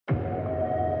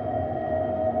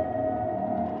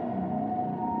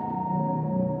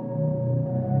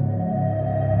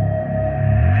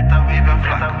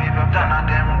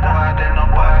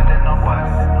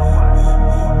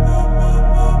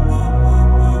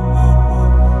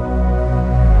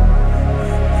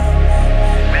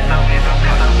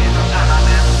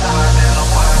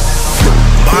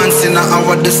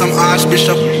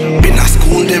archbishop. Been a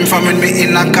school them from when me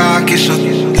in a khaki shot.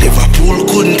 Liverpool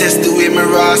couldn't test the way me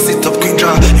raw sit up quick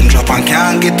draw. Him drop and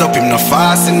can't get up, him not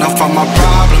fast enough for my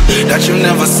problem that you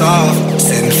never solve.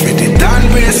 Send for the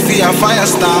Dan race for a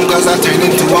firestorm, cause I turn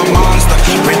into a monster.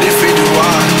 Ready for the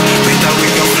war, better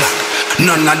with your flag.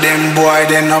 None of them boy,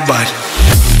 they no bad.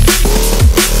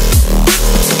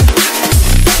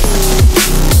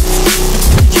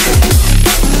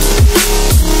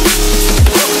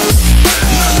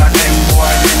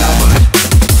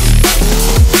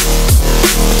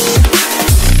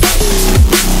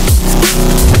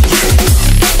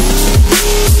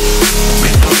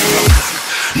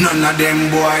 None of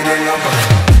them boy, they no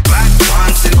bad. Bad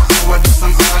pants in power to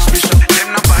some archbishop.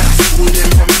 Them no bad. School them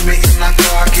from me in a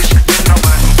khaki shop. Them no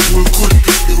bad. Fool could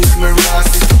take the with me raw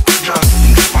sit up the drop.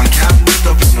 If I can't put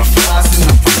up in no fast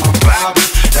enough for my Bible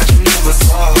that you never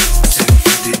saw. Send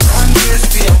for the Dan race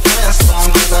for a firestorm,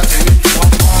 cause I turn into a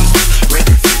monster.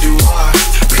 Ready for the war,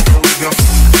 better with your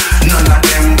phone. None of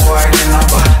them boy, they no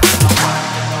bad.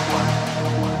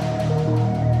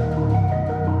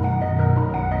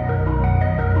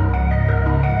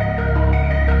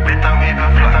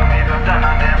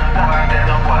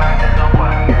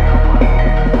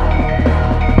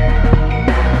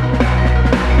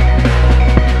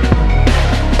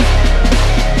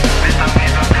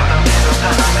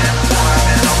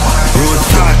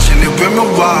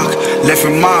 Left a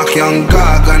mark, young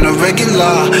gog on a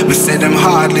regular. Me say them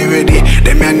hardly ready.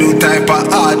 Them a new type of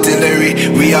artillery.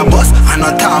 We a boss and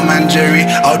a Tom and Jerry.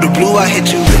 Out the blue I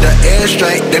hit you with a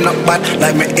airstrike. Them not bad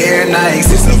like my air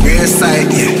Nikes. It's a rare sight,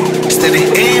 yeah. Steady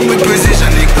aim with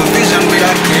precision, equal vision with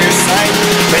a clear sight.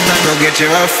 Better go get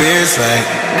your affairs right.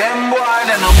 Them boy,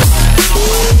 they no bad.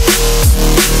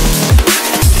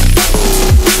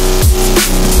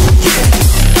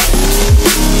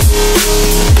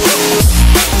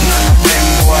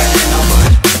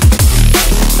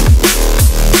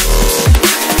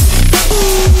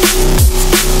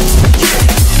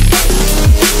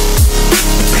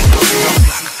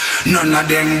 None of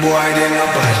them boy, they no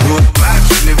bad. Road back,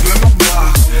 live with my bar.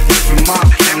 If you mark,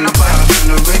 them no bad.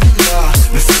 On a regular,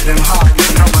 me see them hard,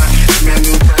 them no bad. Me a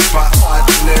new type of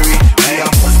artillery. Me a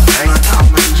bust, and a Tom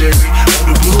and Jerry. Out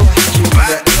the blue, you with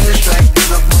the airstrike, they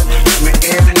no bad. Me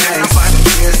air nice,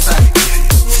 clear sight.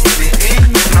 Steady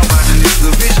aim, them no bad. And it's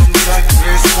the vision, with a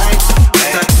clear sight.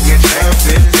 Better to get your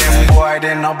fit, them boy,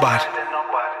 they no bad.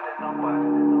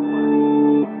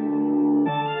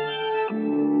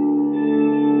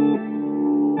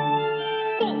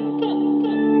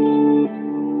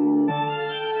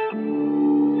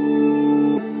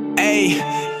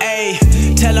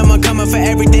 Tell them I'm coming for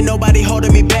everything, nobody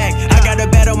holding me back. I gotta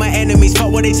battle my enemies,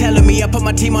 fuck what they telling me. I put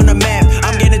my team on the map.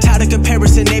 I'm getting tired of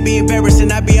comparison, they be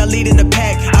embarrassing. I be a lead in the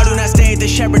pack. I do not stay at the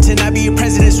Sheraton, I be in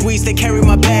president suites. They carry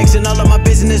my bags and all of my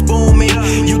business booming.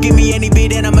 You give me any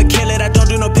beat and I'ma kill it. I don't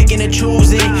do no picking and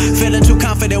choosing. Feeling too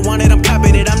confident, want it, I'm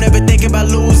copping it. I'm never thinking about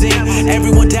losing.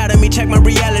 Everyone doubting me, check my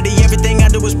reality. Everything I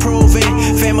do is proven.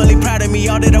 Family proud of me,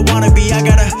 all that I wanna be. I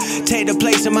gotta take the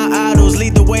place of my idols,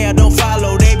 lead the way, I don't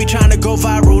follow. They be trying to go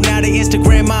viral, now they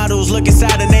Instagram models. Look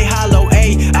inside and they hollow,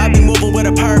 ayy. I be moving with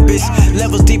a purpose,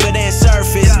 levels deeper than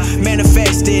surface.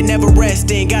 Manifested, never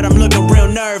resting, got them looking real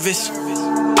nervous.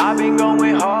 I've been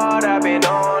going hard, I've been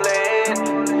all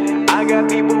in. I got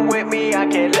people with me, I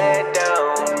can't let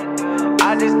down.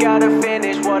 I just gotta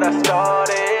finish what I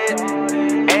started,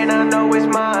 and I know it's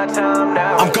my time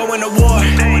now. I'm going to war.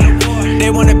 They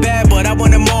want it bad, but I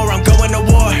want it more. I'm going to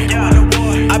war.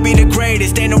 I be the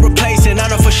greatest, ain't no replacing, I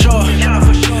know for sure.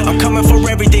 I'm coming for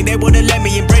everything, they wouldn't let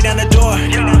me and break down the door.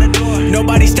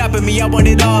 Nobody stopping me, I want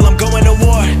it all, I'm going to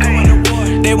war.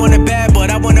 They want it bad, but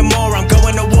I want it more. I'm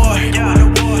going to war.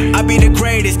 I be the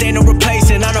greatest, ain't no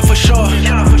replacing, I know for sure.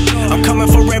 I'm coming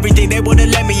for everything, they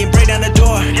wouldn't let me and break down the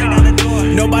door.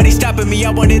 Nobody stopping me,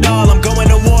 I want it all, I'm going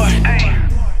to war.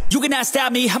 You cannot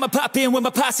stop me, I'ma pop in with my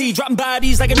posse, dropping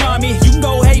bodies like an army. You can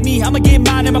go hate me, I'ma get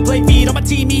mine and my play feed on my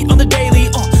team eat on the daily.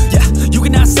 Yeah, you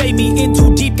cannot save me, in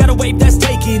too deep, got a wave that's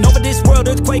taking over this world,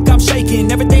 earthquake, I'm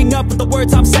shaking everything up with the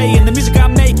words I'm saying, the music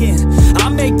I'm making. I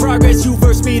make progress, you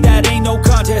verse me, that ain't no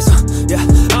contest. Yeah,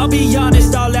 I'll be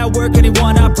honest, all that work,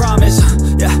 anyone, I promise.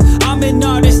 Yeah, I'm an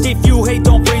artist, if you hate,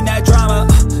 don't bring that drama.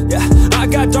 Yeah, I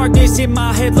got darkness in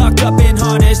my head, locked up in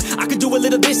harness. I could do a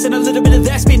little this and a little bit of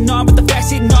that, spitting on with the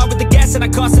facts, hitting on with the gas, and I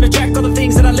constantly attract all the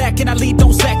things that I lack, and I lead,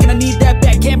 don't slack, and I need that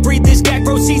back. Can't breathe, this gag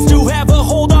proceeds to have a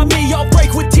hold on me. I'll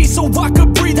break with teeth so I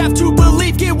could breathe. Have to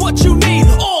believe, get what you need.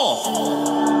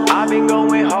 I've been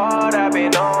going hard, I've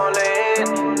been all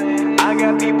in. I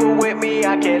got people with me,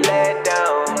 I can't let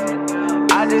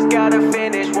down. I just gotta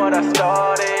finish what I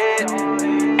started,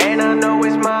 and I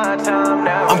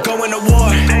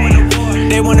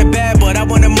They want it bad, but I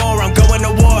want it more, I'm going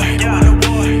to war.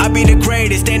 I be the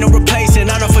greatest, ain't no replacing,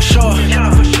 I know for sure.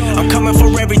 I'm coming for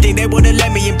everything, they wouldn't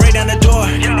let me and break down the door.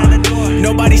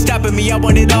 Nobody stopping me, I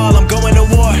want it all, I'm going to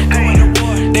war.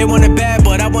 They want it bad,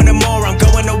 but I want it more, I'm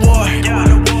going to war.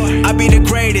 I be the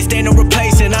greatest, ain't no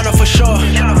replacing, I know for sure.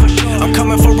 I'm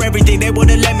coming for everything, they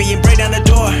wouldn't let me and break down the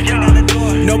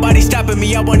door. Nobody stopping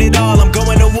me, I want it all, I'm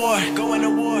going to war.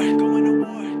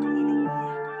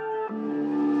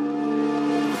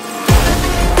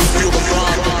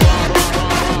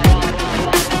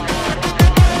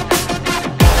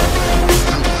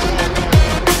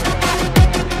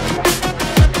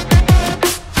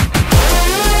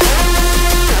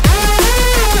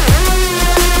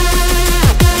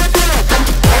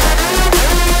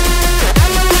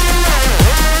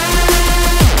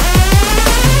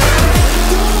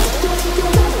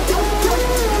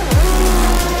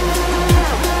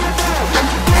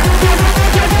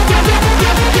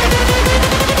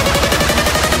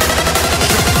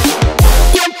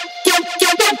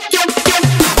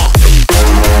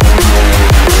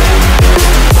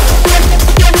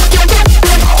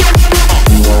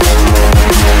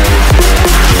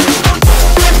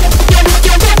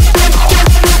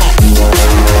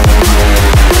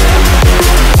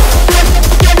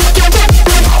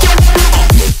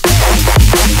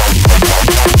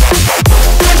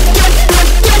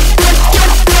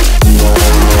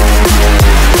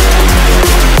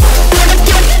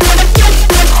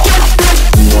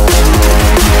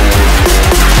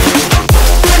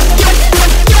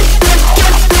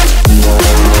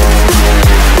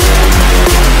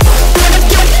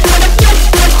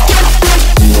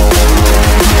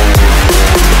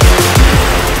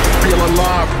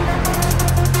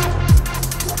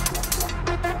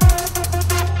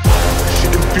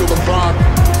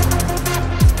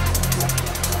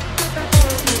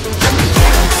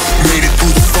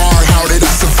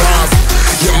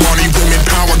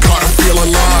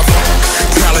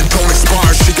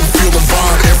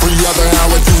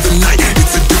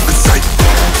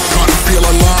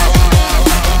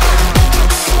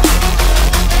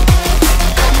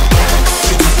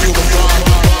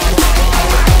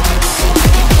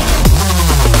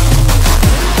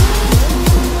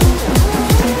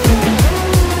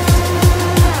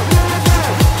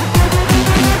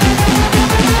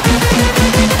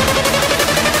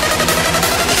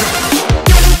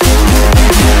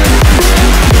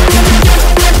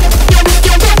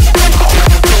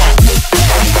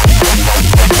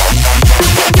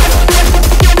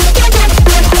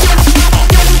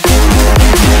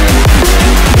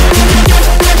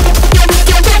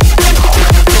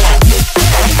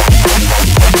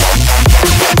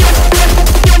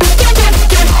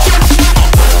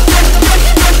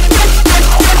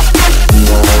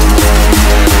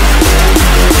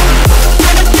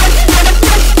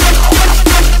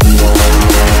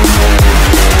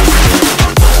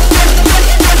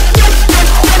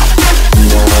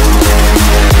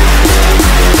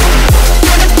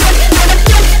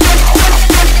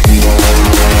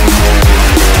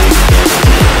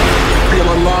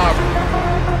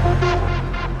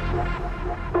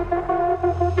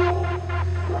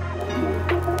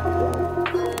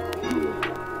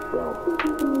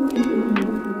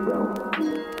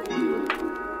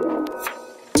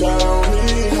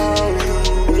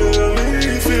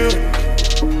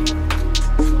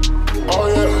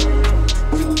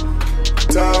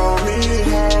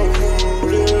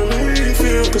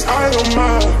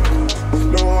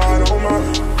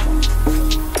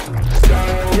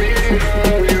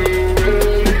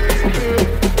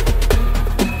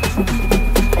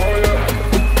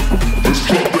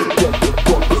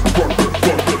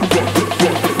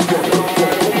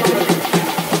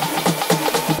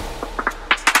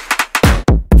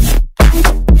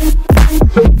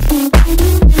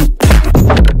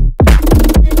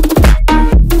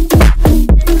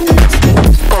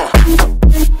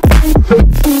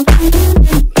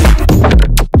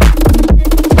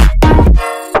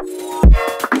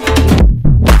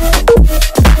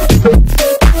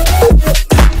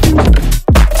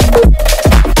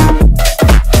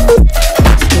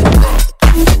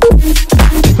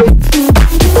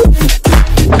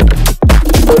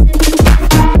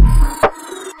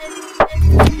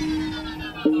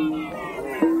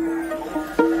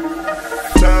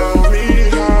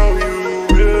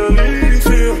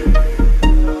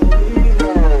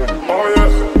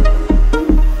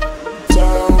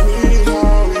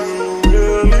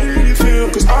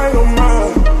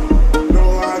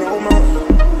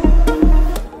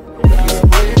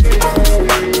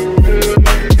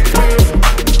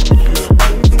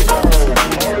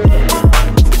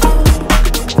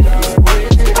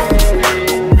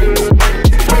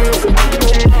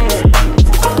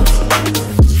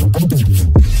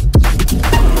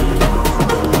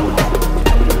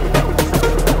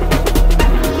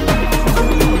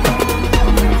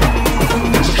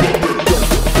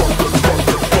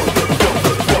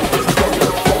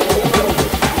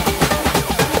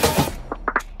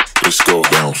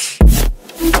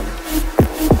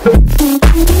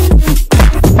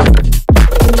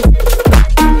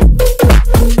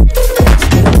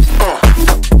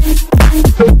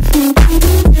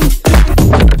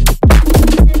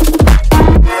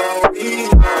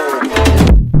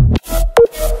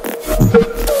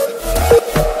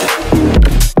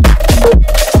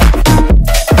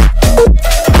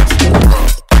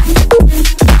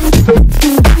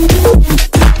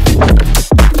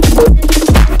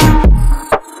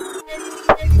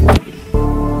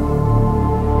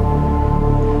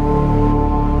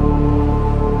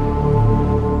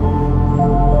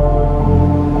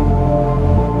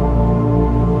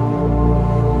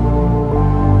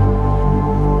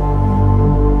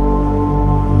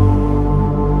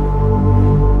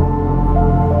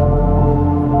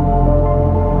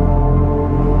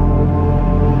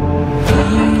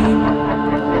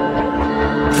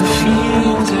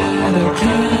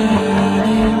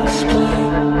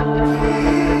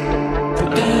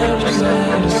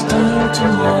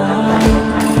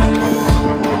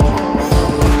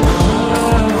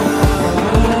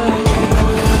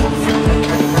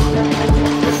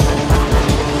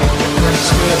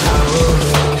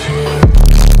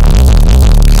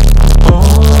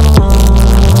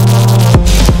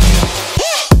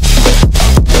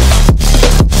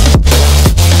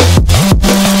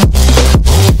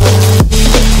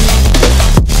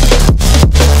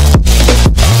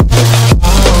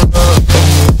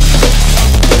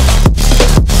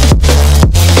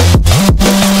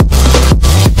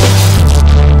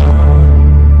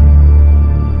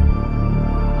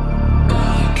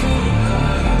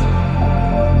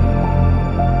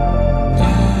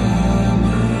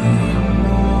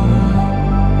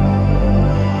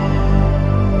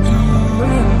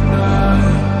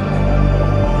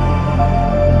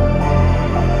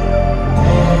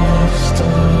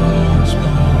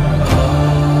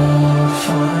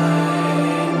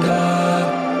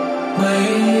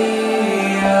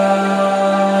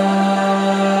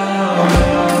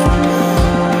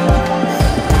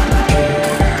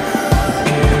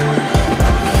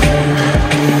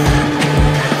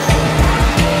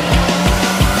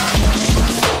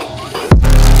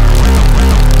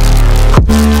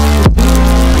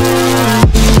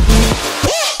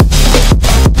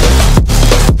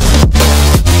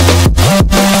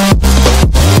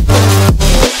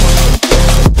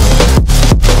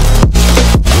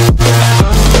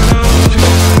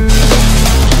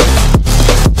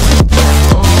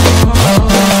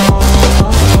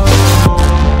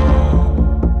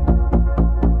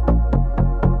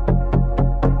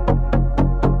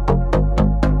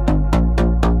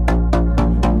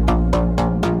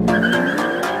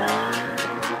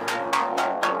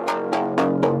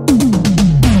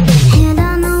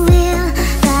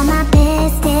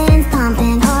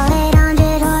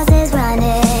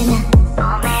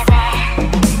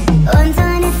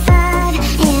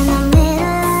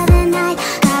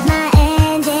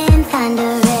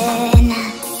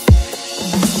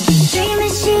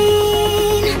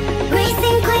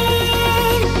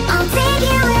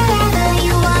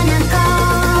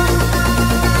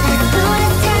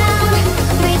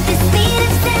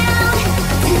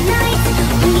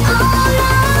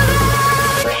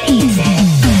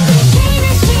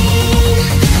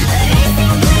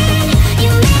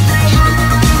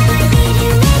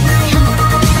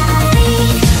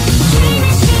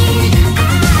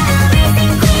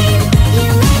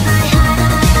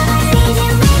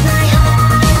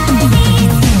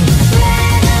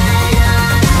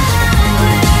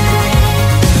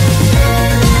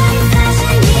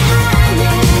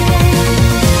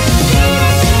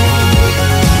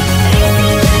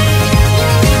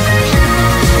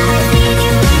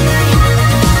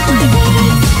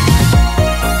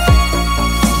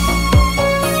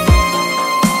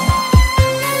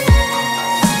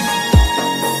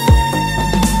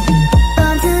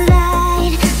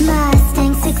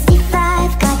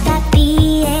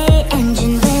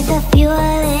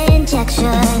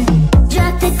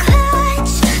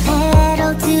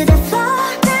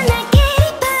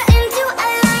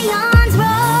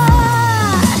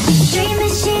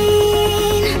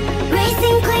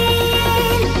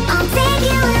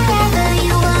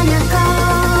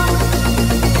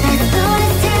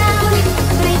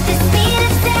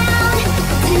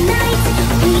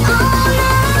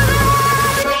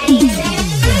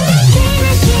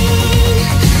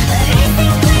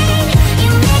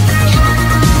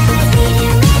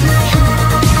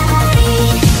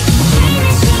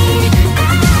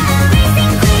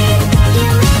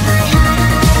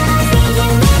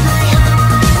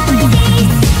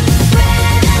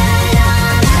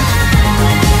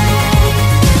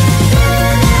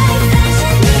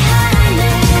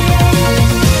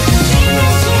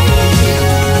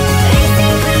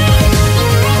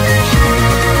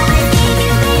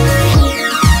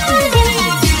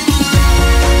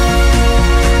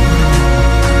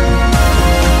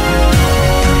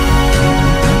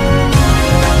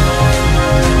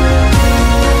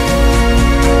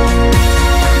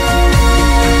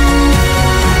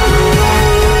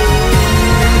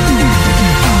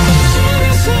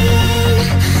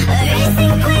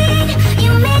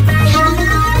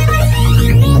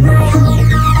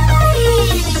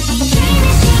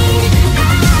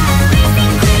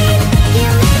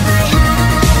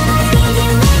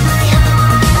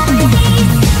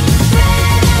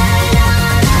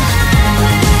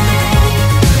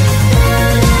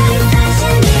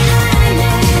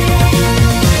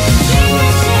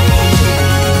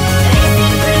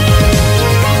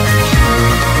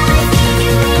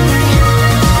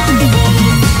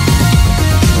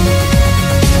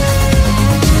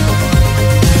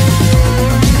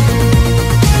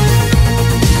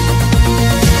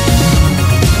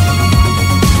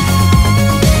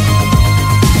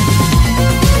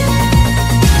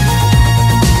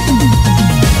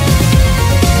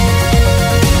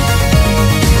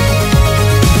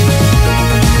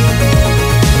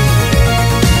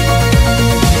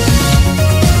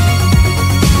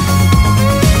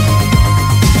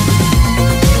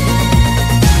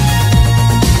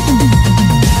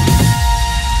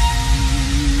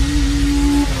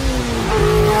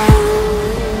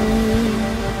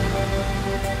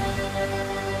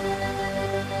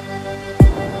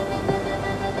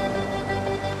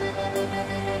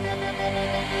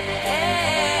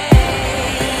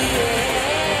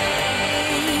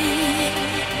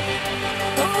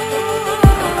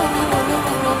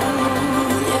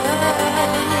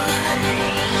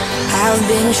 I've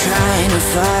been trying to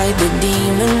fight the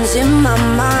demons in my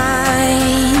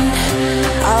mind.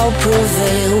 I'll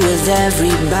prevail with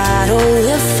every battle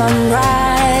if I'm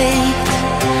right.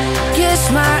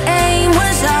 Guess my aim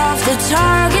was off, the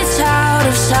target's out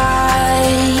of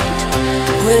sight.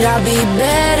 Would I be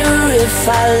better if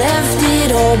I left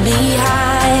it all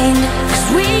behind? 'Cause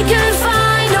we could